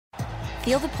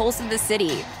Feel the pulse of the city.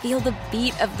 Feel the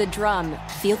beat of the drum.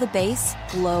 Feel the bass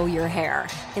blow your hair.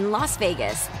 In Las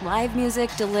Vegas, live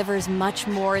music delivers much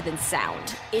more than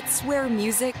sound. It's where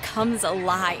music comes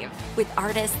alive with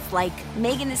artists like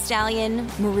Megan Thee Stallion,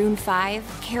 Maroon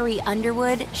 5, Carrie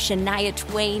Underwood, Shania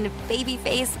Twain,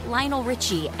 Babyface, Lionel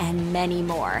Richie, and many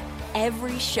more.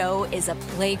 Every show is a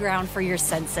playground for your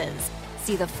senses.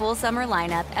 See the full summer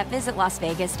lineup at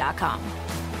visitlasvegas.com.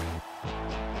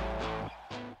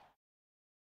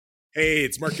 Hey,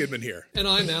 it's Mark Goodman here. And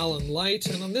I'm Alan Light,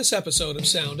 and on this episode of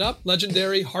Sound Up,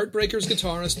 legendary Heartbreakers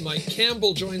guitarist Mike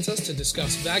Campbell joins us to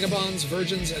discuss Vagabonds,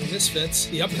 Virgins, and Misfits,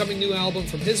 the upcoming new album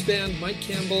from his band, Mike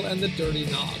Campbell and the Dirty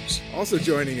Knobs. Also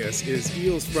joining us is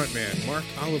Eels frontman Mark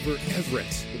Oliver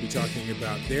Everett. We'll be talking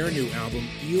about their new album,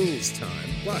 Eels Time.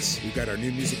 Plus, we've got our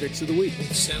new music picks of the week.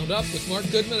 Sound Up with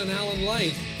Mark Goodman and Alan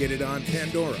Light. Get it on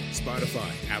Pandora, Spotify,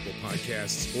 Apple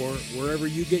Podcasts, or wherever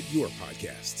you get your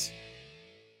podcasts.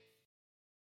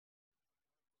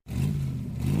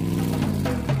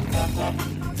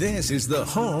 This is the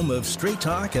home of straight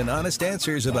talk and honest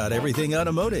answers about everything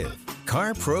automotive.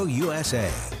 CarPro USA.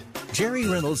 Jerry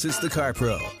Reynolds is the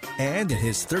CarPro, and in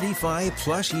his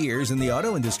 35-plus years in the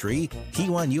auto industry, he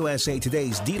won USA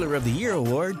Today's Dealer of the Year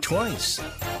award twice.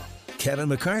 Kevin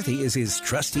McCarthy is his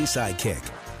trusty sidekick,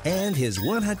 and his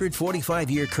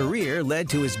 145-year career led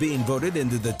to his being voted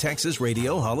into the Texas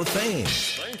Radio Hall of Fame.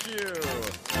 Thank you.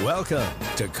 Welcome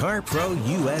to CarPro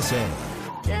USA.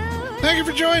 Thank you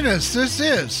for joining us. This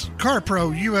is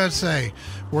CarPro USA,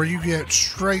 where you get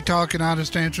straight talk and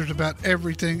honest answers about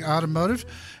everything automotive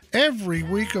every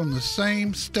week on the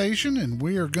same station, and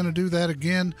we are going to do that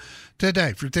again today.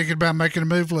 If you're thinking about making a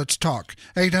move, let's talk.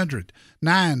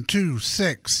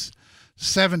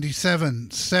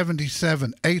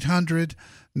 800-926-7777.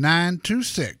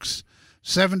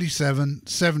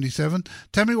 800-926-7777.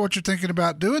 Tell me what you're thinking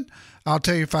about doing. I'll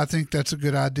tell you if I think that's a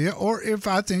good idea or if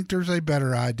I think there's a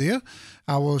better idea.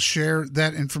 I will share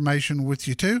that information with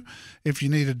you too. If you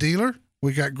need a dealer,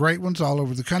 we got great ones all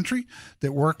over the country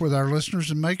that work with our listeners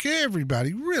and make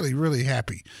everybody really, really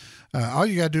happy. All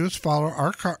you got to do is follow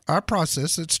our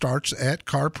process that starts at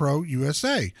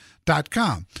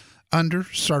carprousa.com under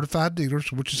Certified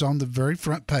Dealers, which is on the very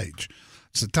front page.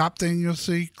 It's the top thing you'll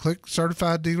see. Click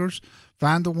Certified Dealers.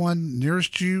 Find the one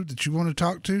nearest you that you want to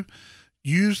talk to.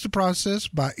 Use the process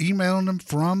by emailing them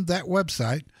from that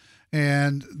website,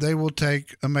 and they will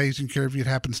take amazing care of you. It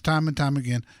happens time and time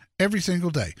again, every single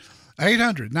day.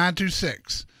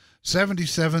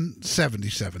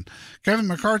 800-926-7777. Kevin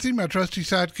McCarthy, my trusty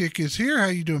sidekick, is here. How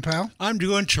you doing, pal? I'm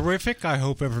doing terrific. I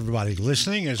hope everybody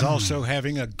listening is also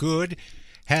having a good,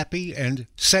 happy, and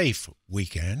safe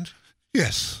weekend.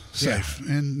 Yes, safe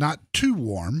and not too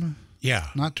warm. Yeah.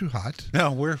 Not too hot.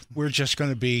 No, we're just going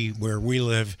to be where we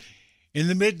live in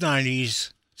the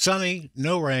mid-90s, sunny,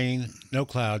 no rain, no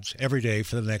clouds, every day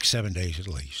for the next 7 days at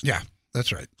least. Yeah,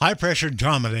 that's right. High pressure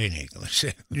dominating.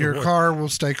 Your car will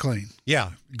stay clean.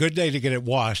 Yeah, good day to get it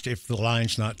washed if the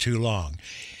line's not too long.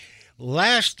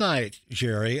 Last night,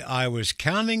 Jerry, I was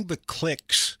counting the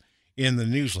clicks in the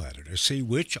newsletter to see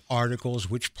which articles,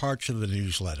 which parts of the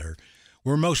newsletter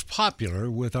were most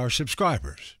popular with our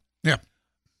subscribers. Yeah.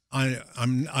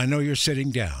 I know you're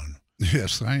sitting down.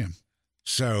 Yes, I am.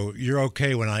 So you're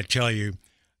okay when I tell you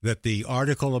that the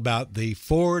article about the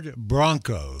Ford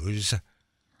Broncos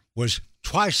was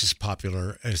twice as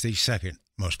popular as the second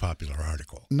most popular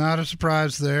article. Not a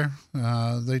surprise there.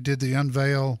 They did the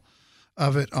unveil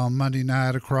of it on Monday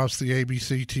night across the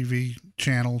ABC TV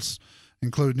channels,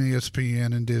 including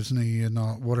ESPN and Disney and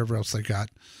whatever else they got.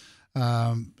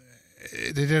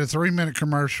 They did a 3-minute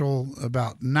commercial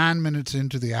about 9 minutes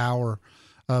into the hour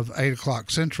of 8 o'clock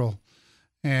Central.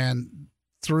 And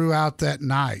throughout that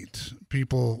night,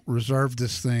 people reserved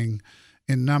this thing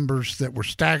in numbers that were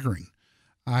staggering.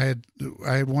 I had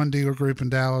one dealer group in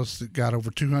Dallas that got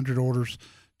over 200 orders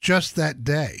just that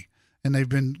day, and they've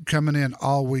been coming in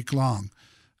all week long.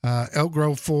 Elk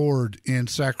Grove Ford in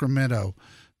Sacramento,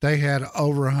 they had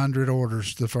over 100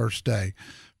 orders the first day.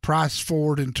 Price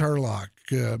Ford in Turlock,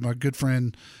 my good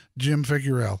friend Jim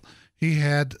Figurell, he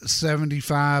had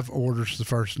 75 orders the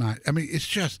first night. I mean, it's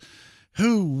just,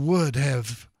 who would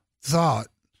have thought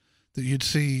that you'd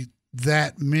see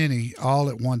that many all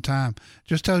at one time?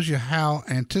 Just tells you how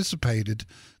anticipated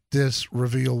this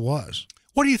reveal was.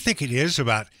 What do you think it is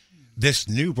about this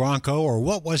new Bronco, or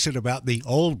what was it about the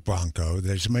old Bronco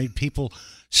that's made people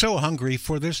so hungry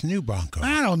for this new Bronco?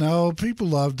 I don't know. People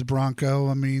love the Bronco.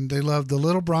 I mean, they love the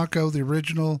little Bronco, the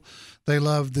original. They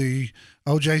love the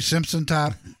O.J. Simpson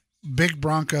type big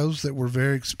Broncos that were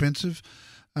very expensive.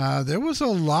 There was a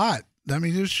lot. I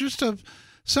mean, there's just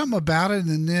something about it.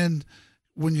 And then,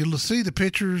 when you see the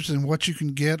pictures and what you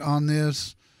can get on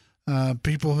this,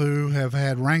 people who have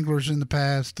had Wranglers in the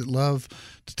past that love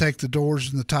to take the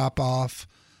doors and the top off,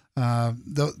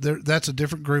 that's a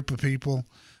different group of people.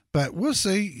 But we'll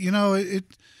see.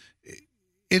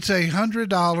 It's a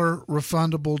 $100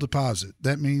 refundable deposit.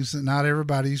 That means that not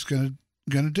everybody's going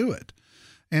to do it,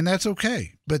 and that's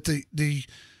okay. But the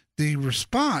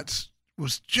response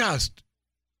was just,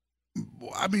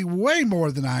 way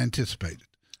more than I anticipated.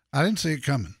 I didn't see it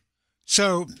coming.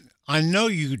 So I know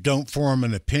you don't form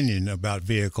an opinion about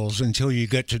vehicles until you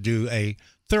get to do a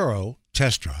thorough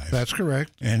test drive. That's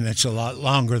correct. And it's a lot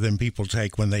longer than people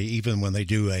take when they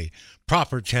do a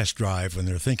proper test drive when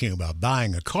they're thinking about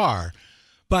buying a car.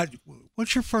 But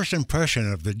what's your first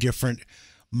impression of the different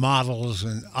models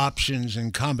and options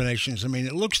and combinations?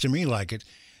 It looks to me like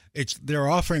they're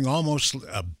offering almost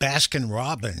a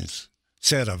Baskin-Robbins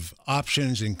set of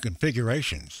options and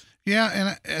configurations. Yeah,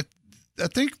 and I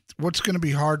think what's going to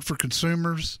be hard for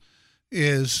consumers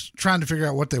is trying to figure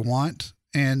out what they want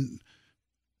and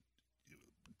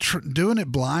doing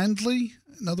it blindly.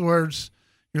 In other words,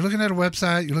 you're looking at a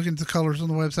website, you're looking at the colors on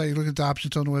the website, you're looking at the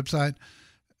options on the website.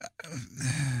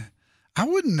 I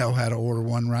wouldn't know how to order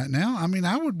one right now.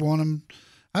 I'd want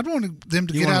them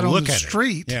to get out on the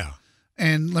street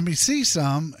and let me see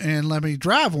some and let me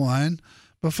drive one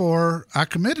before I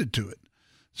committed to it.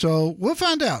 So we'll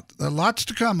find out. Lots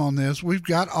to come on this. We've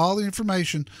got all the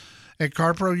information at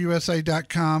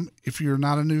carprousa.com. If you're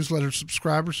not a newsletter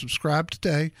subscriber, subscribe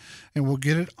today, and we'll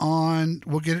get it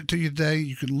to you today.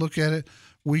 You can look at it.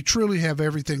 We truly have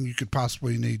everything you could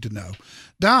possibly need to know.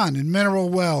 Don in Mineral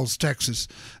Wells, Texas.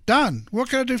 Don, what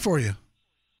can I do for you?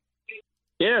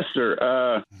 Yes,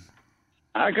 sir.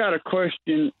 I got a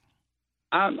question.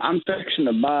 I'm fixing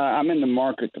to buy. I'm in the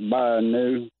market to buy a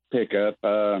new pickup.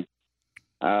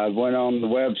 I went on the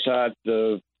website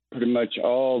of pretty much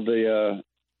all the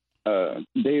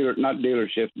not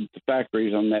dealerships, the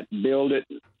factories on that build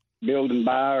and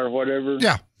buy or whatever.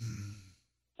 Yeah.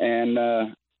 And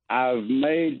I've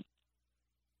made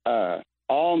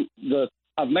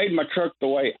I've made my truck the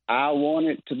way I want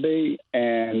it to be,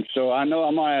 and so I know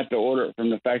I might have to order it from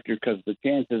the factory because the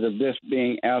chances of this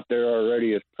being out there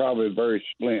already is probably very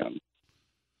slim.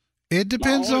 It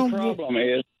depends on.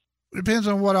 Depends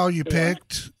on what all you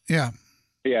picked. Yeah.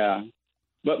 Yeah.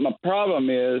 But my problem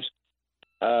is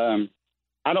I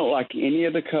don't like any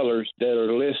of the colors that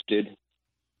are listed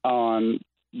on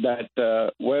that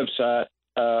website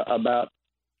about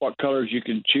what colors you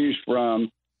can choose from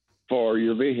for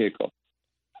your vehicle.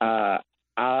 I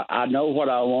know what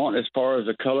I want as far as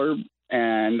the color,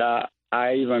 and I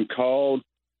even called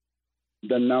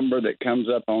the number that comes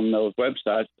up on those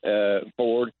websites,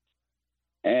 Ford,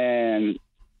 and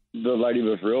the lady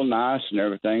was real nice and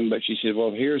everything, but she said,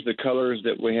 well, here's the colors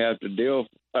that we have to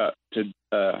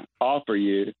offer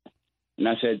you. And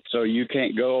I said, so you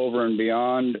can't go over and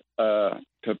beyond to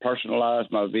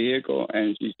personalize my vehicle?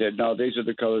 And she said, no, these are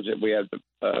the colors that we have to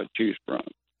choose from.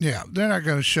 Yeah, they're not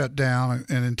going to shut down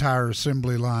an entire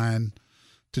assembly line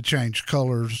to change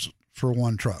colors for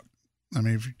one truck.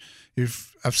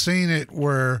 If I've seen it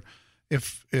where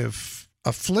if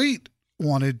a fleet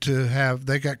wanted to have,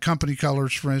 they got company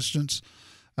colors, for instance,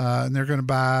 and they're going to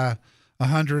buy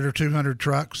 100 or 200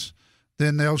 trucks,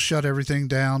 then they'll shut everything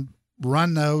down,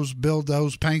 run those, build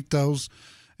those, paint those,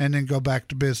 and then go back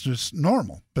to business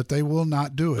normal. But they will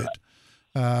not do it.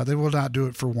 They will not do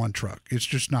it for one truck. It's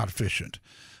just not efficient.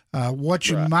 What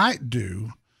you might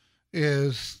do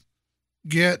is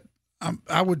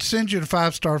I would send you to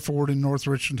 5 Star Ford in North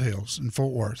Richland Hills in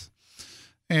Fort Worth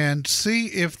and see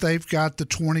if they've got the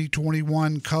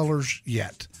 2021 colors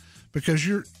yet, because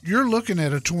you're looking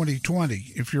at a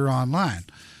 2020 if you're online,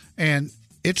 and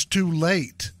it's too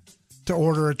late to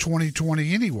order a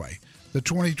 2020 anyway. The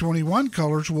 2021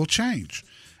 colors will change,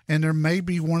 and there may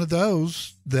be one of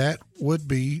those that would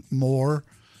be more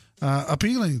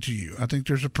appealing to you. I think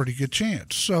there's a pretty good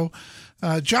chance. So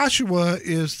Joshua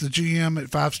is the GM at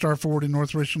 5 Star Ford in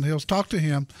North Richland Hills. Talk to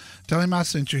him. Tell him I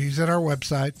sent you. He's at our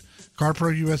website,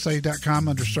 carprousa.com,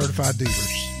 under certified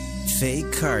dealers.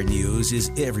 Fake car news is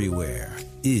everywhere.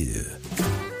 Ew.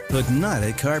 But not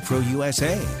at CarPro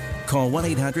USA. Call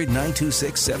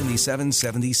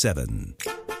 1-800-926-7777.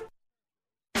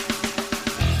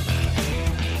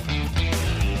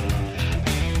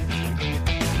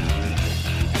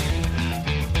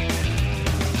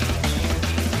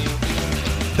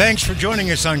 Thanks for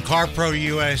joining us on CarPro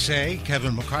USA.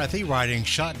 Kevin McCarthy riding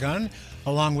shotgun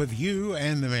along with you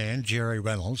and the man, Jerry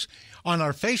Reynolds, on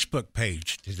our Facebook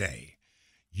page today.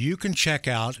 you can check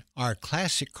out our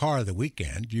classic car of the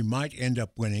weekend. You might end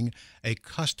up winning a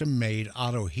custom-made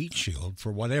auto heat shield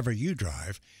for whatever you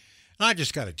drive. And I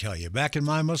just got to tell you, back in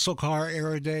my muscle car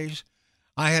era days,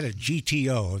 I had a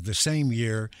GTO of the same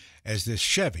year as this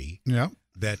Chevy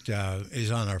that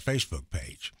is on our Facebook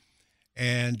page.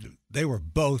 And they were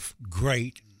both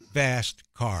great, fast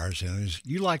cars. And as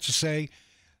you like to say,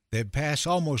 they'd pass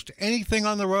almost anything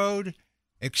on the road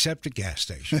except a gas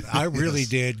station. I really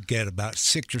did get about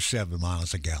 6 or 7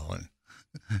 miles a gallon.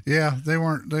 Yeah, they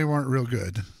weren't real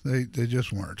good. They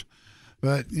just weren't.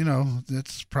 But,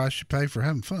 that's the price you pay for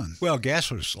having fun. Well,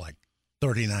 gas was like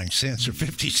 39 cents or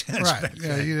 50 cents. Right.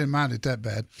 Yeah, you didn't mind it that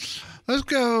bad. Let's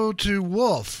go to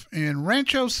Wolf in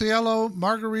Rancho Cielo,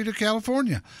 Margarita,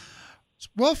 California.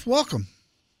 Wolf, welcome.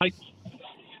 Hi.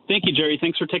 Thank you, Jerry.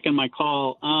 Thanks for taking my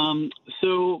call.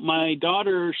 So my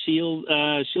daughter, she'll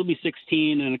be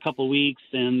 16 in a couple of weeks,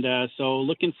 and so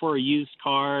looking for a used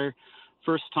car,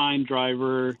 first-time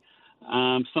driver,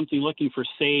 something looking for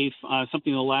safe,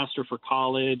 something that'll last her for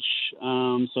college.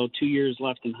 So 2 years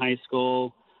left in high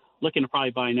school, looking to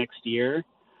probably buy next year.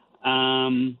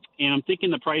 And I'm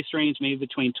thinking the price range maybe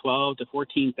between $12,000 to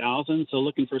 $14,000. So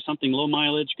looking for something low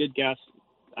mileage, good gas.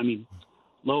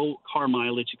 Low car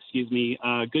mileage,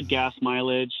 good gas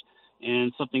mileage,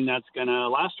 and something that's going to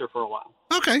last her for a while.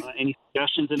 Okay. Any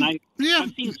suggestions? And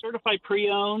I've seen certified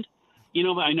pre-owned,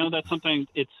 but I know that sometimes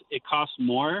it costs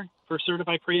more for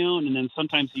certified pre-owned, and then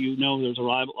sometimes there's a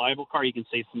reliable car, you can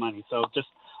save some money. So just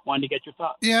wanted to get your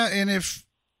thoughts. Yeah, and I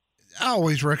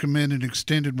always recommend an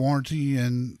extended warranty,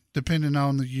 and depending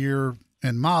on the year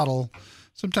and model,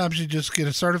 sometimes you just get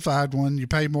a certified one, you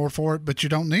pay more for it, but you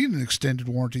don't need an extended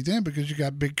warranty then because you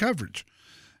got big coverage.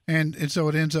 And so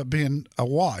it ends up being a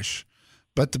wash.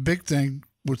 But the big thing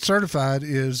with certified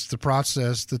is the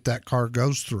process that car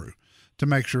goes through to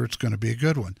make sure it's going to be a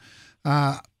good one.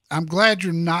 I'm glad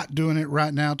you're not doing it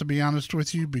right now, to be honest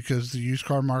with you, because the used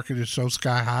car market is so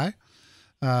sky high.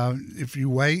 If you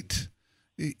wait,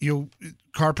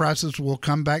 car prices will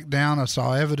come back down. I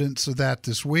saw evidence of that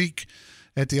this week.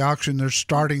 At the auction, they're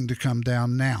starting to come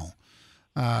down now.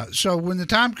 So when the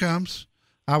time comes,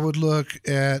 I would look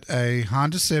at a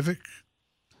Honda Civic,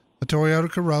 a Toyota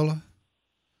Corolla,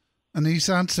 a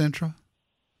Nissan Sentra.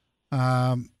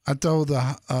 I'd throw a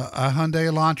Hyundai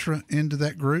Elantra into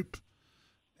that group.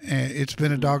 And it's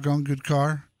been a doggone good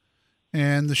car.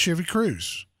 And the Chevy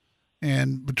Cruze.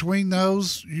 And between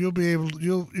those,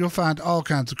 you'll find all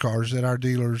kinds of cars at our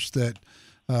dealers that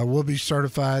will be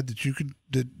certified that you could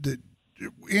that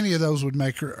any of those would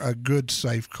make her a good,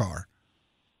 safe car.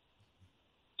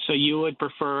 So you would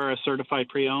prefer a certified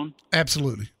pre-owned?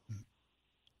 Absolutely.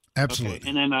 Okay.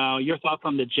 And then your thoughts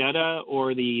on the Jetta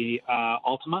or the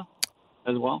Altima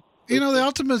as well? The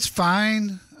Altima's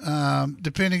fine,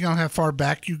 depending on how far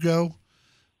back you go.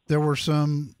 There were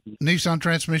some Nissan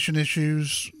transmission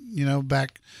issues,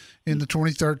 back in the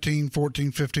 2013,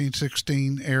 14, 15,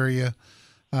 16 area.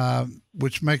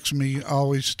 Which makes me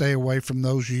always stay away from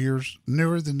those years.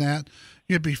 Newer than that,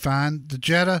 you'd be fine. The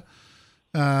Jetta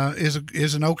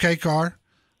is an okay car.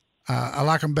 I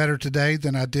like them better today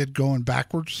than I did going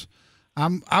backwards.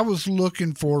 I was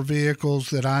looking for vehicles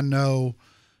that I know,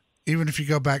 even if you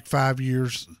go back 5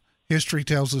 years, history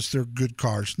tells us they're good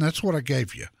cars, and that's what I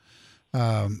gave you.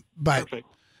 But Perfect.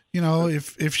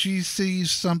 If she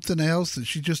sees something else that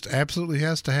she just absolutely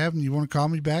has to have, and you want to call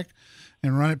me back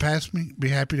and run it past me, be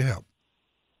happy to help.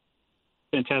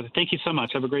 Fantastic. Thank you so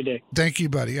much. Have a great day. Thank you,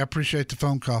 buddy. I appreciate the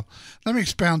phone call. Let me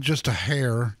expound just a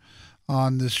hair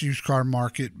on this used car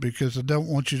market because I don't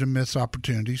want you to miss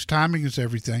opportunities. Timing is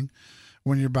everything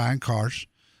when you're buying cars.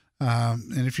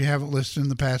 And if you haven't listened in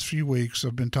the past few weeks,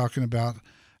 I've been talking about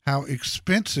how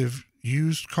expensive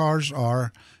used cars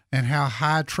are and how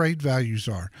high trade values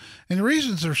are. And the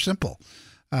reasons are simple.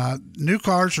 New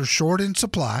cars are short in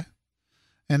supply.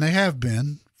 And they have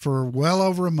been for well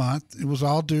over a month. It was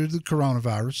all due to the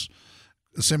coronavirus.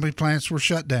 Assembly plants were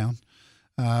shut down.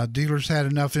 Dealers had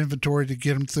enough inventory to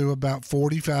get them through about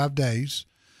 45 days,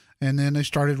 and then they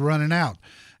started running out.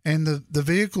 And the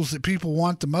vehicles that people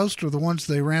want the most are the ones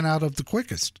they ran out of the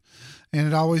quickest, and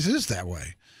it always is that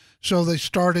way. So they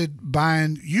started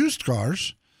buying used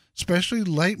cars, especially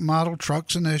late model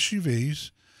trucks and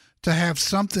SUVs, to have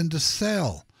something to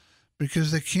sell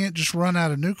because they can't just run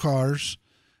out of new cars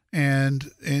and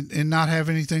not have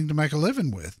anything to make a living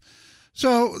with.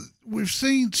 So we've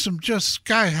seen some just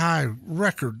sky-high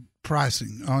record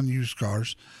pricing on used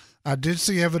cars. I did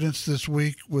see evidence this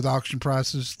week with auction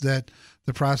prices that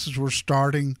the prices were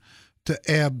starting to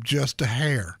ebb just a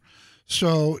hair.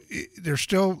 So they're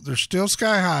still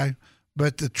sky-high,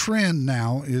 but the trend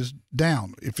now is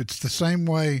down. If it's the same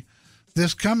way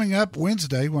this coming up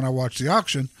Wednesday when I watch the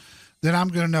auction, then I'm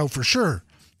going to know for sure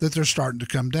that they're starting to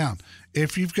come down.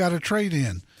 If you've got a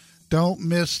trade-in, don't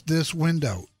miss this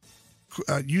window.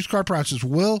 Used car prices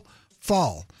will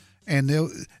fall, and they'll,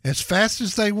 as fast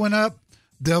as they went up,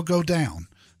 they'll go down.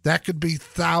 That could be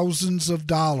thousands of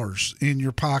dollars in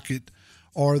your pocket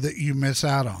or that you miss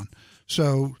out on.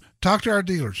 So talk to our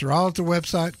dealers. They're all at the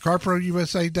website,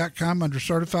 carprousa.com, under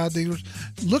certified dealers.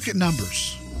 Look at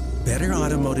numbers. Better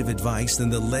automotive advice than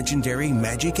the legendary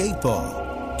Magic 8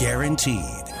 Ball.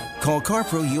 Guaranteed. Call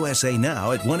CarPro USA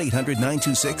now at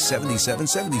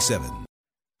 1-800-926-7777.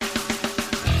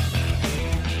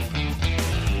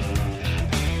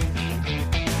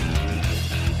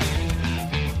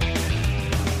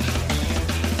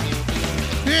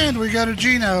 And we go to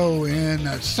Gino in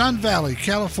Sun Valley,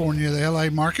 California, the LA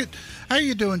market. How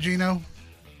you doing, Gino?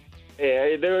 Hey, how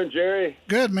you doing, Jerry?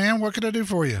 Good, man. What can I do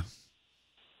for you?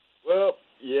 Well,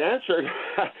 you answered.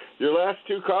 Your last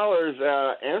two callers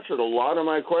answered a lot of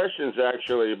my questions,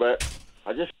 actually, but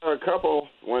I just got a couple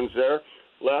ones there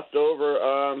left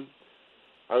over.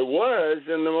 I was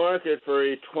in the market for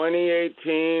a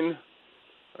 2018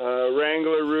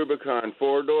 Wrangler Rubicon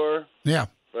 4-door. Yeah.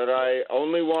 But I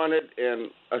only want it in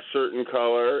a certain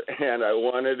color, and I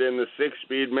want it in the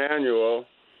 6-speed manual.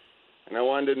 And I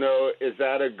wanted to know, is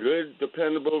that a good,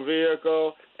 dependable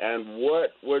vehicle? And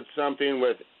what would something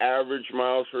with average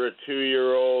miles for a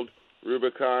 2-year-old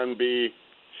Rubicon be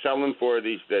selling for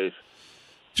these days?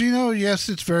 Gino, yes,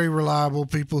 it's very reliable.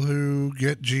 People who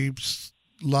get Jeeps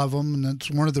love them, and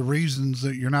that's one of the reasons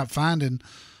that you're not finding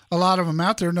a lot of them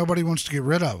out there. Nobody wants to get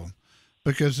rid of them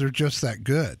because they're just that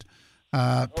good.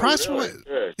 Price-wise,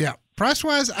 really? Yeah.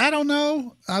 Price-wise, I don't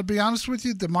know. I'll be honest with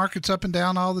you. The market's up and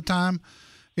down all the time.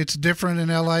 It's different in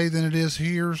L.A. than it is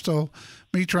here, so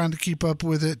me trying to keep up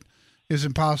with it is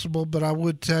impossible. But I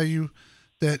would tell you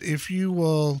that if you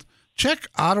will check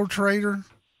Auto Trader,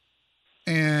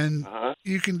 and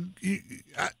you can,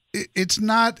 it's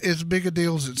not as big a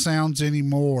deal as it sounds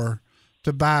anymore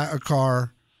to buy a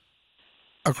car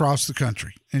across the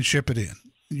country and ship it in.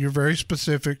 You're very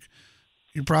specific.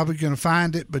 You're probably going to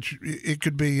find it, but it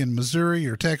could be in Missouri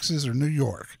or Texas or New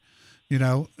York,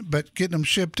 but getting them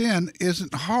shipped in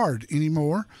isn't hard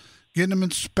anymore. Getting them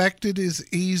inspected is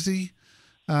easy.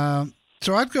 So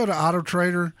I'd go to Auto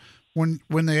Trader. When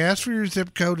they ask for your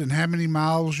zip code and how many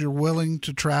miles you're willing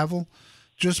to travel,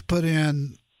 just put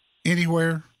in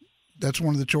anywhere. That's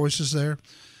one of the choices there,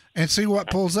 and see what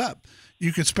pulls up.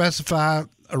 You can specify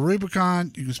a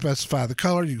Rubicon. You can specify the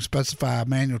color. You can specify a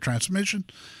manual transmission,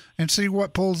 and see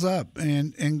what pulls up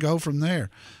and go from there.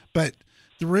 But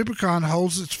the Rubicon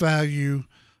holds its value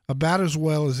about as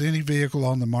well as any vehicle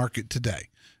on the market today,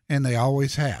 and they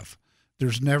always have.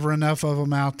 There's never enough of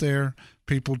them out there.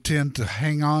 People tend to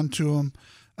hang on to them.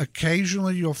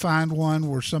 Occasionally you'll find one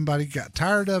where somebody got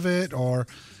tired of it, or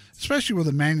especially with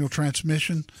a manual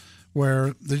transmission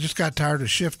where they just got tired of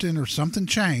shifting or something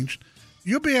changed.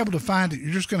 You'll be able to find it.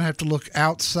 You're just going to have to look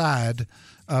outside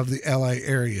of the LA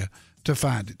area to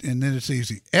find it, and then it's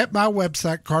easy. At my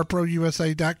website,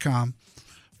 carprousa.com,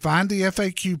 find the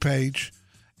FAQ page,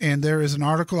 and there is an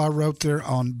article I wrote there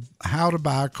on how to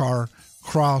buy a car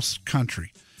cross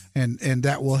country, and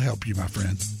that will help you, my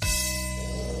friend.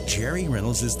 Jerry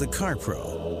Reynolds is the Car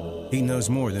Pro. He knows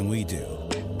more than we do.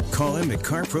 Call him at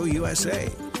CarPro USA,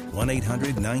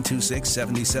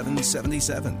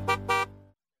 1-800-926-7777.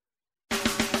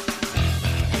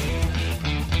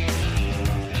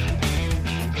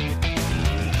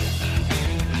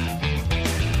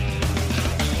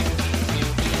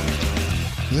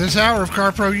 This hour of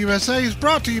CarPro USA is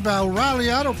brought to you by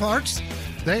O'Reilly Auto Parts.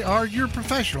 They are your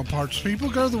professional parts people.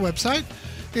 Go to the website.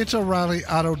 It's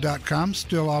O'ReillyAuto.com,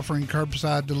 still offering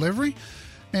curbside delivery,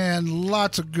 and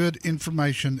lots of good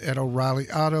information at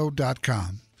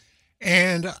O'ReillyAuto.com.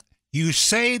 And you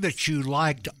say that you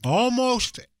liked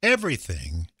almost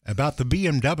everything about the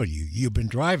BMW you've been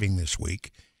driving this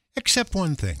week, except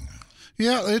one thing.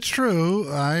 Yeah, it's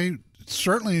true. I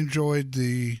certainly enjoyed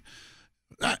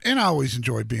and I always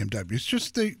enjoy BMW. It's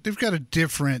just they've got a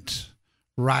different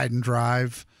ride and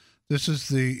drive. This is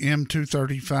the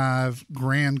M235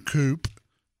 Grand Coupe,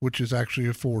 which is actually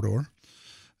a 4-door.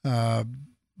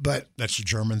 But that's a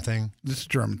German thing? This is a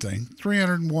German thing.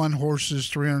 301 horses,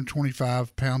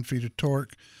 325 pound-feet of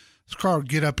torque. This car will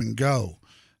get up and go.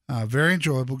 Very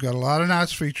enjoyable. Got a lot of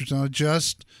nice features on it.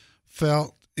 Just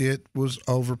felt it was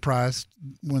overpriced.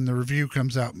 When the review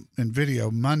comes out in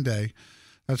video Monday,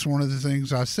 that's one of the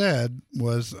things I said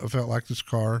was I felt like this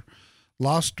car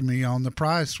lost me on the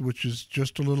price, which is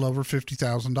just a little over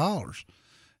 $50,000.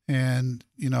 And,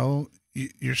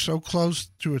 you're so close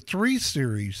to a 3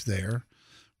 Series there,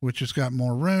 which has got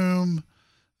more room.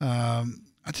 I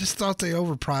just thought they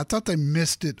overpriced. I thought they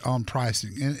missed it on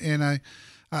pricing. And I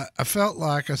felt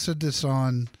like I said this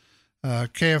on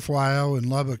KFYO in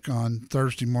Lubbock on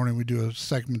Thursday morning. We do a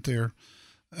segment there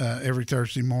every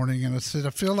Thursday morning. And I said, I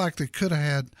feel like they could have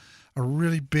had a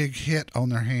really big hit on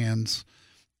their hands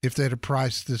if they'd have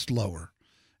priced this lower.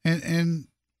 And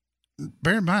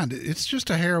bear in mind, it's just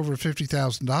a hair over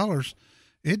 $50,000.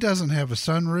 It doesn't have a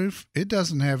sunroof. It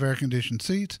doesn't have air-conditioned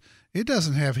seats. It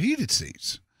doesn't have heated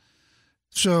seats.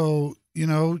 So,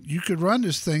 you could run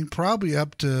this thing probably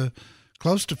up to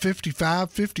close to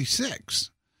 55,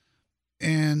 56.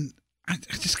 And I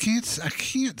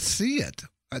can't see it.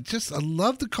 I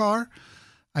love the car.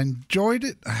 I enjoyed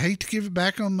it. I hate to give it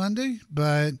back on Monday,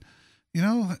 but,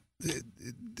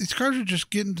 these cars are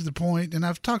just getting to the point, and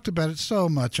I've talked about it so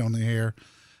much on the air,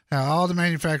 how all the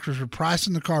manufacturers are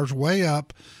pricing the cars way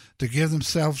up to give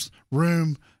themselves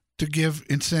room to give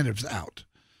incentives out.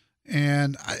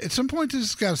 And at some point, this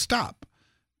has got to stop,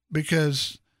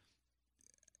 because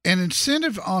an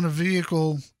incentive on a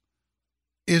vehicle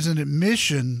is an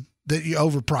admission that you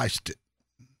overpriced it.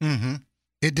 Mm-hmm.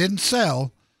 It didn't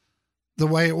sell the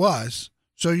way it was,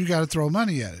 so you got to throw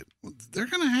money at it. They're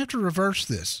going to have to reverse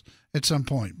this at some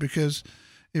point, because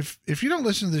if you don't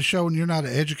listen to the show and you're not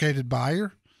an educated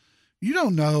buyer, you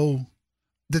don't know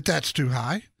that that's too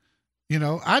high.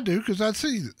 I do, because I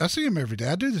see them every day.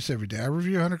 I do this every day. I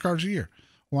review 100 cars a year.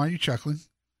 Why are you chuckling?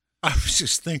 I was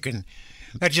just thinking,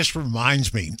 that just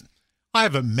reminds me, I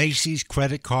have a Macy's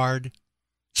credit card,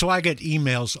 so I get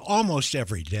emails almost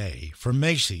every day from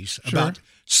Macy's about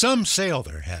some sale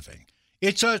they're having.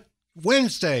 It's a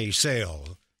Wednesday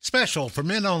sale, special for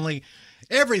men only.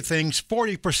 Everything's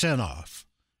 40% off.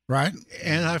 Right.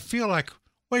 And I feel like,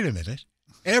 wait a minute,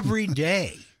 every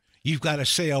day you've got a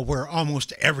sale where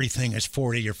almost everything is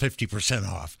 40 or 50%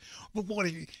 off. But what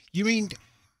you mean,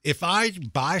 if I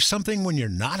buy something when you're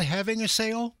not having a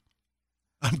sale,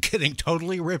 I'm getting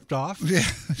totally ripped off? Yeah.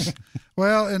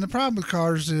 Well, and the problem with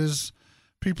cars is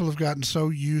people have gotten so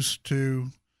used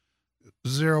to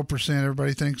 0%.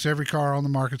 Everybody thinks every car on the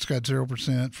market's got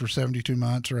 0% for 72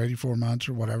 months or 84 months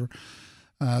or whatever.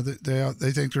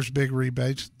 They think there's big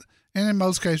rebates. And in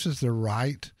most cases, they're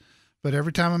right. But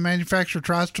every time a manufacturer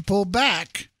tries to pull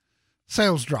back,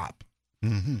 sales drop.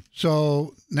 Mm-hmm.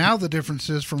 So now the difference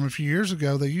is, from a few years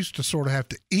ago, they used to sort of have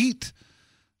to eat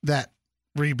that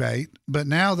rebate, but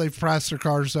now they've priced their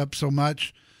cars up so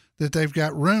much that they've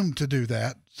got room to do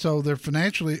that. So they're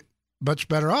financially much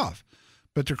better off,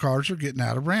 but their cars are getting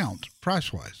out of round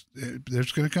price-wise.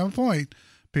 There's going to come a point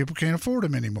people can't afford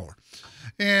them anymore.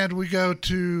 And we go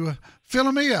to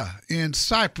Philomena in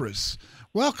Cyprus.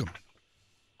 Welcome.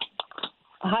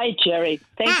 Hi, Jerry.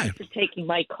 Thank Hi. you for taking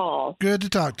my call. Good to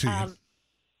talk to you.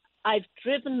 I've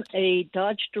driven a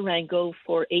Dodge Durango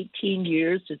for 18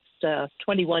 years. It's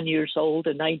 21 years old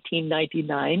in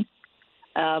 1999.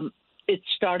 It's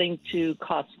starting to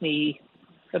cost me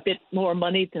a bit more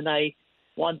money than I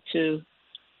want to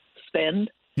spend.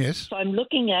 Yes. So I'm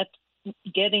looking at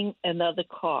getting another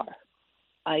car.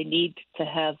 I need to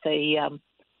have a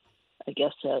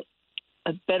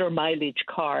better mileage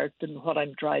car than what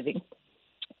I'm driving.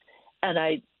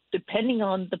 And depending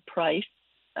on the price,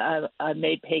 I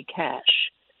may pay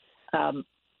cash.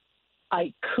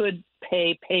 I could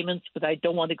pay payments, but I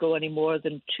don't want to go any more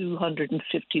than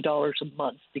 $250 a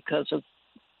month because of,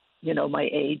 my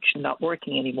age and not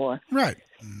working anymore. Right.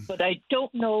 But I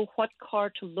don't know what car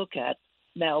to look at.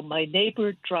 Now, my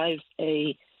neighbor drives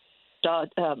a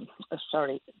Subaru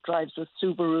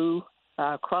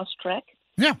Crosstrek.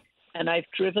 Yeah. And I've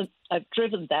driven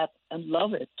that and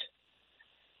love it.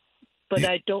 But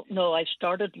I don't know. I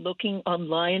started looking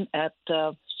online at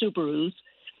Subarus,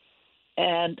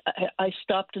 and I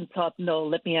stopped and thought, no,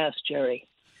 let me ask Jerry.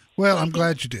 Well, I'm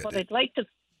glad you did. What I'd like to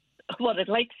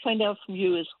find out from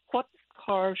you is, what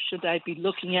car should I be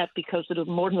looking at, because it'll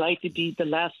more than likely be the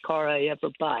last car I ever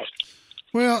buy.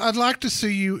 Well, I'd like to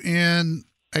see you in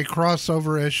a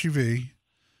crossover SUV,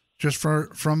 just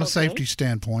from a safety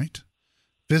standpoint,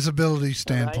 visibility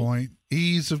standpoint,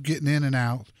 ease of getting in and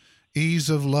out, ease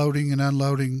of loading and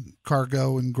unloading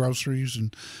cargo and groceries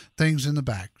and things in the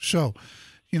back. So,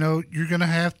 you're going to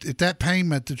have at that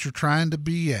payment that you're trying to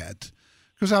be at,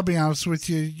 because I'll be honest with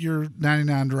you, your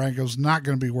 99 Durango is not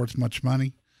going to be worth much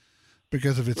money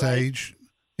because of its age.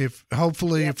 If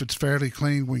it's fairly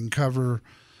clean, we can cover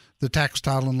the tax,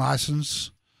 title, and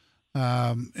license.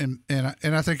 And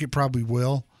I think it probably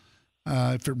will,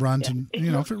 if it runs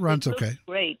if it runs okay.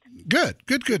 Great. Good.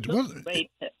 It looks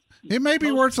great. It may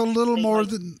be worth a little more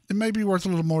than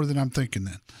I'm thinking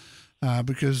then,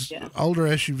 because older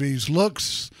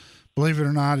SUVs believe it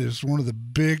or not, is one of the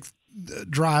big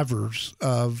drivers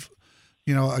of,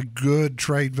 a good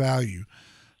trade value.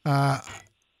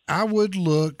 I would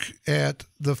look at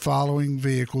the following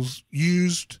vehicles,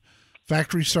 used,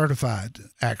 factory certified,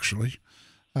 actually.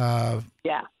 Look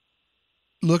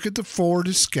at the Ford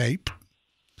Escape.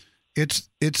 It's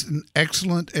an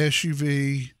excellent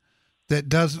SUV that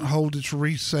doesn't hold its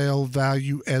resale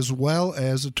value as well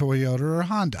as a Toyota or a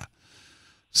Honda.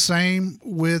 Same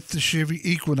with the Chevy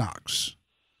Equinox.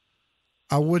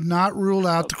 I would not rule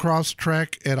out the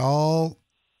Crosstrek at all.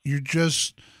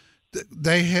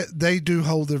 They do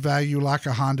hold their value like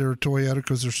a Honda or Toyota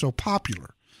because they're so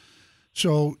popular.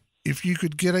 So if you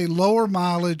could get a lower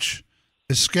mileage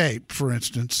Escape, for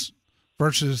instance,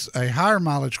 versus a higher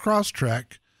mileage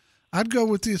Crosstrek, I'd go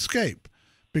with the Escape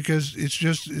because it's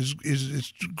a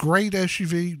great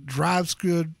SUV, drives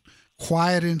good,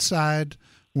 quiet inside,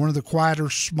 one of the quieter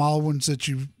small ones that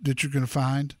you're going to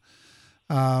find.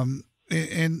 And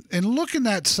look in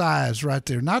that size right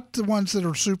there, not the ones that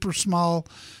are super small,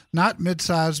 not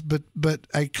mid-size, but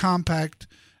a compact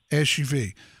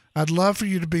SUV. I'd love for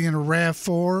you to be in a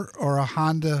RAV4 or a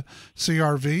Honda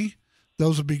CR-V.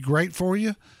 Those would be great for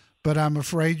you, but I'm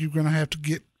afraid you're going to have to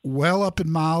get well up in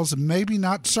miles and maybe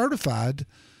not certified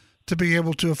to be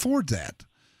able to afford that.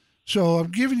 So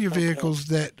I'm giving you vehicles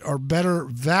that are better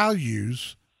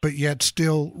values, but yet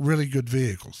still really good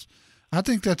vehicles. I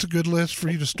think that's a good list for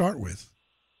you to start with.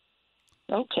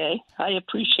 Okay, I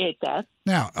appreciate that.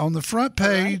 Now, on the front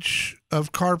page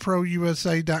of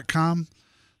CarProUSA.com,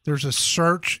 there's a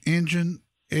search engine.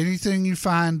 Anything you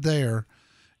find there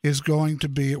is going to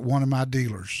be at one of my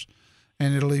dealers.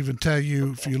 And it'll even tell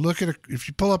you, if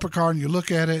you pull up a car and you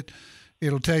look at it,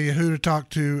 it'll tell you who to talk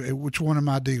to at which one of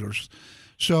my dealers.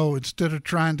 So instead of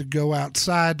trying to go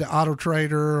outside to Auto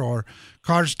Trader or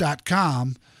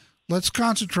Cars.com, let's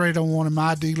concentrate on one of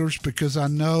my dealers because I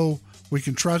know we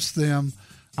can trust them.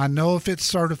 I know if it's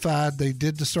certified, they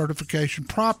did the certification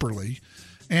properly,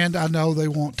 and I know they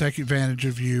won't take advantage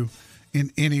of you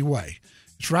in any way.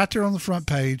 It's right there on the front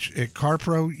page at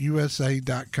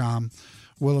CarProUSA.com,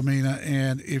 Wilhelmina.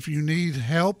 And if you need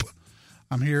help,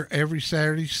 I'm here every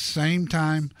Saturday, same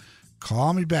time.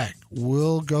 Call me back.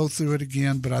 We'll go through it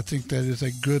again, but I think that is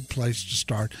a good place to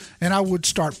start. And I would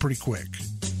start pretty quick.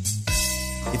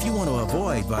 If you want to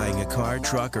avoid buying a car,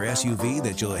 truck, or SUV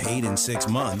that you'll hate in 6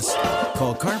 months,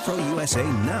 call CarPro USA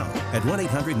now at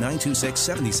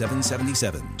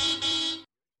 1-800-926-7777.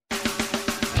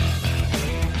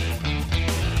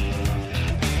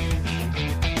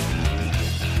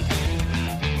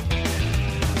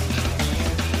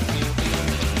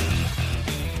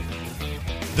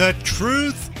 The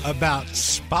truth about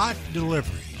spot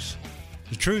deliveries.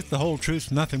 The truth, the whole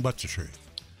truth, nothing but the truth.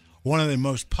 One of the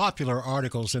most popular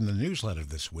articles in the newsletter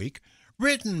this week,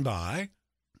 written by,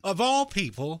 of all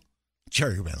people,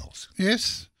 Jerry Reynolds.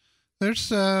 Yes, there's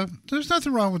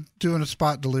nothing wrong with doing a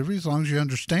spot delivery as long as you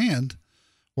understand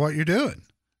what you're doing.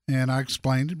 And I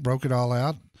explained it, broke it all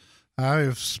out. I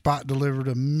have spot delivered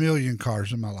 1 million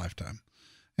cars in my lifetime.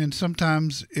 And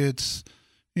sometimes it's,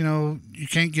 you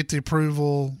can't get the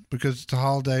approval because it's a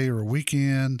holiday or a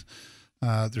weekend.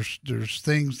 There's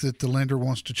things that the lender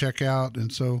wants to check out,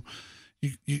 and so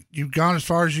you've gone as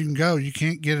far as you can go. You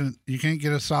can't get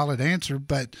a solid answer,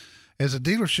 but as a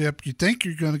dealership, you think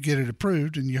you're going to get it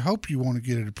approved, and you hope you want to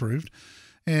get it approved.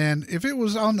 And if it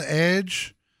was on the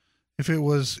edge,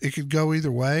 it could go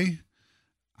either way.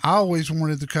 I always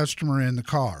wanted the customer in the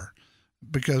car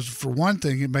because, for one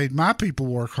thing, it made my people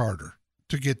work harder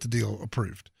to get the deal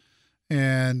approved,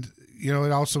 and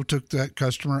it also took that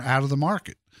customer out of the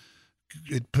market.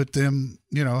 It put them,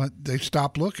 they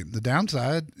stopped looking. The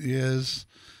downside is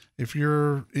if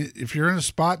you're in a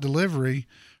spot delivery,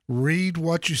 read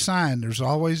what you sign. There's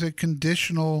always a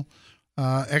conditional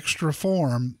extra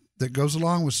form that goes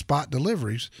along with spot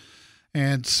deliveries.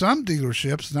 And some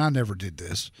dealerships, and I never did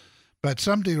this, but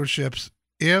some dealerships,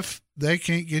 if they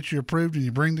can't get you approved and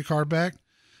you bring the car back,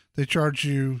 they charge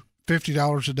you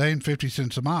 $50 a day and 50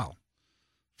 cents a mile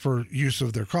for use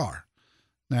of their car.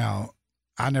 Now,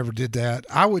 I never did that.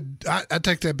 I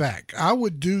take that back. I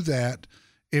would do that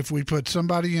if we put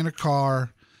somebody in a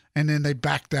car and then they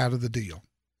backed out of the deal.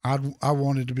 I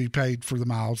wanted to be paid for the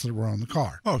miles that were on the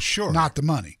car. Oh, sure. Not the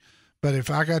money. But if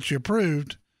I got you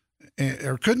approved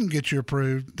or couldn't get you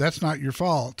approved, that's not your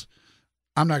fault.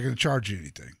 I'm not going to charge you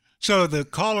anything. So the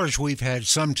callers we've had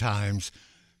sometimes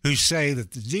who say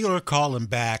that the dealer called them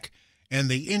back and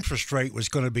the interest rate was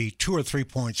going to be 2 or 3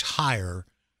 points higher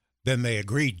than they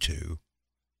agreed to,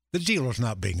 the dealer's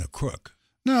not being a crook.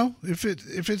 No, if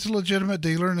it's a legitimate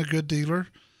dealer and a good dealer,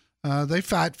 they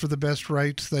fight for the best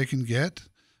rates they can get,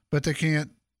 but they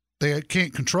can't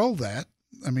control that.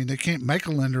 I mean, they can't make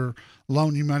a lender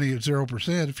loan you money at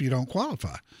 0% if you don't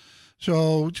qualify.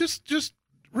 So just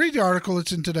read the article.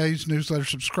 It's in today's newsletter.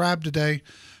 Subscribe today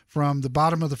from the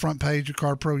bottom of the front page of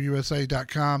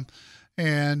carprousa.com,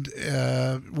 and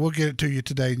we'll get it to you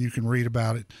today, and you can read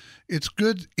about it. It's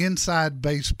good inside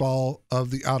baseball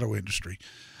of the auto industry.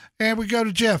 And we go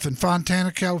to Jeff in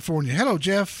Fontana, California. Hello,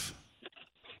 Jeff.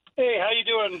 Hey, how you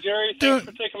doing, Jerry? Thanks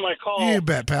for taking my call. You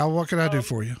bet, pal. What can I do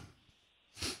for you?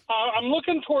 I'm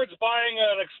looking towards buying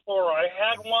an Explorer. I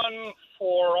had one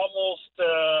for almost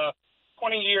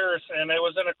 20 years, and it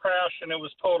was in a crash, and it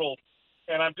was totaled.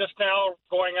 And I'm just now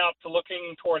going out to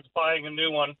looking towards buying a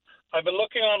new one. I've been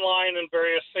looking online and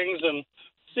various things and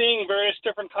seeing various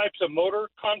different types of motor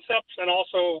concepts and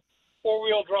also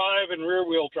four-wheel drive and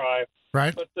rear-wheel drive.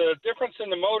 Right. But the difference in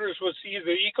the motors was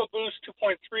either EcoBoost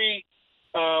 2.3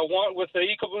 one with the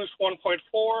EcoBoost 1.4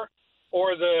 or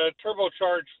the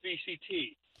turbocharged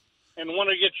VCT. And want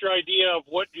to get your idea of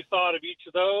what you thought of each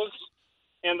of those.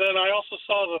 And then I also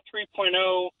saw the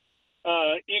 3.0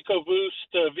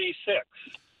 EcoBoost V6.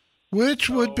 Which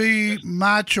would be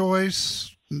my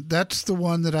choice. That's the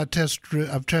one that I've test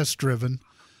driven,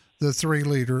 the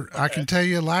 3-liter. Okay. I can tell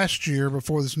you last year,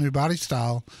 before this new body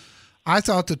style, I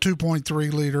thought the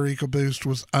 2.3-liter EcoBoost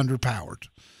was underpowered,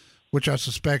 which I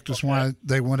suspect is why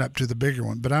they went up to the bigger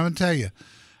one. But I'm going to tell you,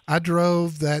 I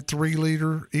drove that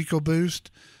 3-liter EcoBoost,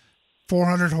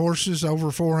 400 horses,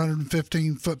 over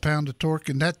 415 foot-pound of torque,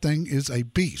 and that thing is a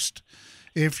beast.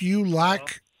 If you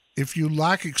like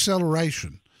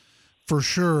acceleration, for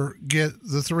sure get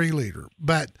the 3-liter.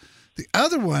 But the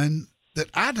other one that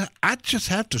I just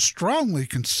have to strongly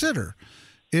consider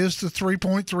is the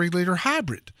 3.3-liter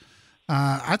hybrid.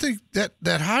 I think that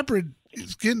hybrid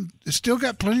is it's still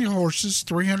got plenty of horses,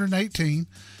 318,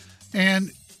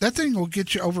 and that thing will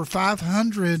get you over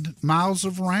 500 miles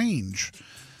of range.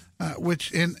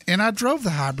 And I drove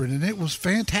the hybrid, and it was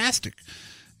fantastic.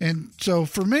 And so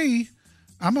for me,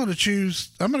 I'm going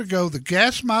to go the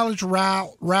gas mileage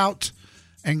route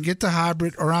and get the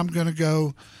hybrid, or I'm going to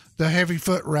go the heavy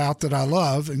foot route that I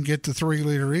love and get the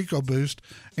 3-liter EcoBoost.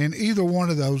 And either one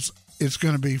of those is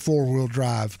going to be 4-wheel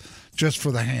drive just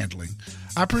for the handling.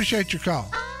 I appreciate your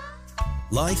call.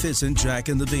 Life isn't Jack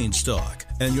and the Beanstalk,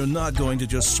 and you're not going to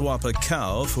just swap a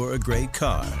cow for a great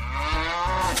car.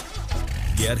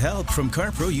 Get help from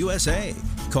CarPro USA.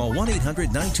 Call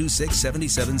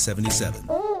 1-800-926-7777.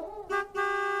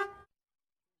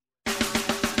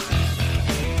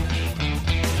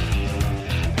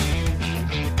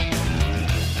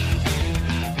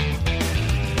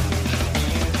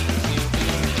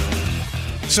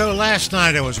 So last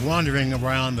night I was wandering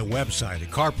around the website at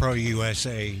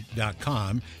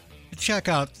carprousa.com to check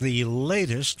out the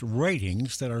latest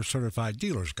ratings that our certified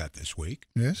dealers got this week.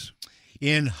 Yes.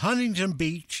 In Huntington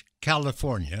Beach,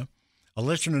 California, a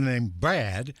listener named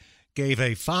Brad gave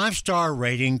a 5-star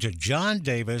rating to John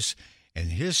Davis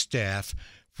and his staff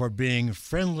for being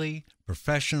friendly,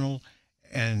 professional,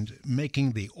 and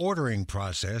making the ordering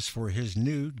process for his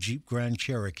new Jeep Grand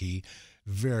Cherokee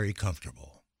very comfortable.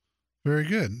 Very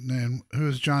good. And who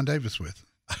is John Davis with?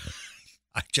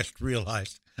 I just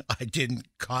realized I didn't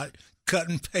cut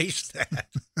and paste that.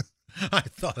 I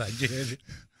thought I did.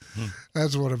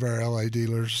 That's one of our LA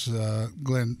dealers,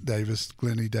 Glenny Davis,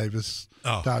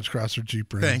 Dodge Crosser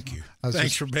Jeep Ram. Thank you.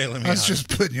 Thanks for bailing me out. I was just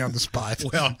putting you on the spot.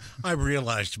 Well, I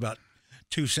realized about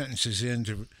 2 sentences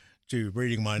into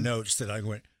reading my notes that I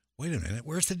went, wait a minute,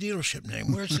 where's the dealership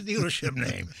name? Where's the dealership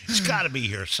name? It's got to be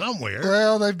here somewhere.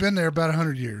 Well, they've been there about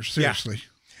 100 years, seriously. Yeah.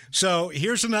 So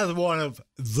here's another one of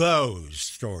those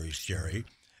stories, Jerry.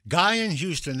 Guy in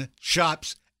Houston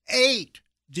shops 8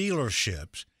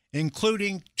 dealerships,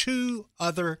 including 2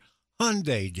 other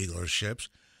Hyundai dealerships,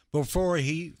 before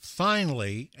he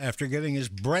finally, after getting his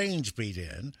brains beat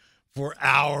in for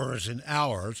hours and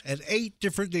hours at 8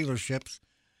 different dealerships,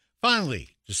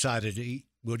 finally decided he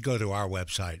would go to our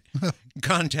website,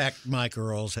 contact Mike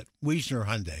Earls at Wiesner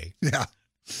Hyundai. Yeah.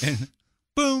 And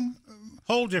boom,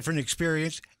 whole different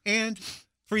experience and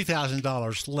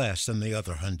 $3,000 less than the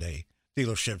other Hyundai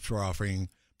dealerships were offering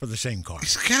for the same car.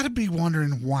 He's got to be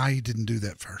wondering why he didn't do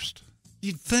that first.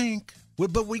 You'd think.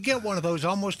 But we get one of those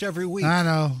almost every week. I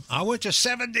know. I went to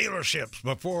 7 dealerships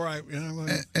before I...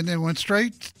 And then went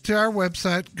straight to our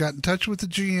website, got in touch with the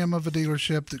GM of a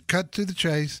dealership that cut to the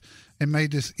chase and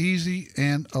made this easy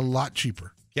and a lot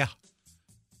cheaper. Yeah.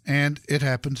 And it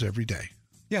happens every day.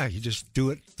 Yeah, you just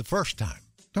do it the first time.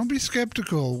 Don't be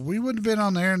skeptical. We wouldn't have been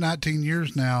on the air 19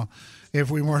 years now if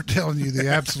we weren't telling you the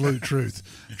absolute truth.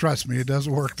 Trust me, it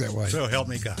doesn't work that way. So help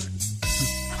me God.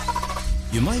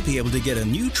 You might be able to get a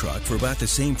new truck for about the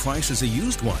same price as a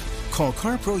used one. Call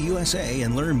CarPro USA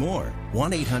and learn more.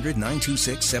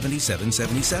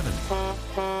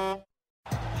 1-800-926-7777.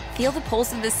 Feel the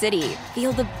pulse of the city.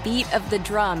 Feel the beat of the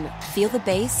drum. Feel the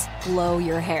bass blow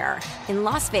your hair. In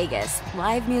Las Vegas,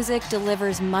 live music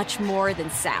delivers much more than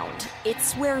sound.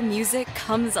 It's where music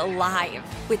comes alive.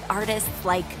 With artists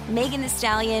like Megan Thee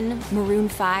Stallion, Maroon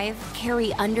 5,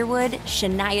 Carrie Underwood,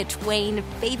 Shania Twain,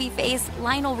 Babyface,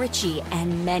 Lionel Richie,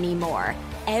 and many more.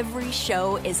 Every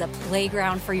show is a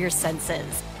playground for your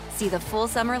senses. See the full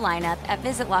summer lineup at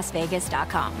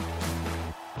visitlasvegas.com.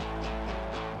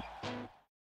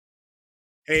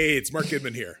 Hey, it's Mark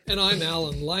Goodman here. And I'm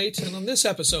Alan Light, and on this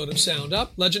episode of Sound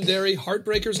Up, legendary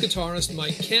Heartbreakers guitarist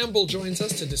Mike Campbell joins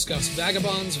us to discuss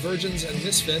Vagabonds, Virgins, and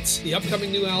Misfits, the upcoming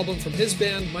new album from his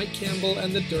band Mike Campbell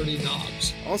and the Dirty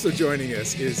Knobs. Also joining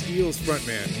us is Eels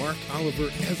frontman Mark Oliver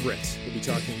Everett. We'll be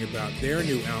talking about their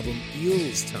new album,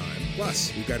 Eels Time.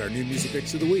 Plus, we've got our new music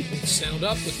picks of the week. Sound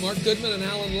Up with Mark Goodman and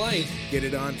Alan Light. Get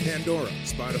it on Pandora,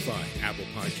 Spotify, Apple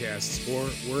Podcasts, or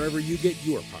wherever you get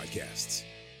your podcasts.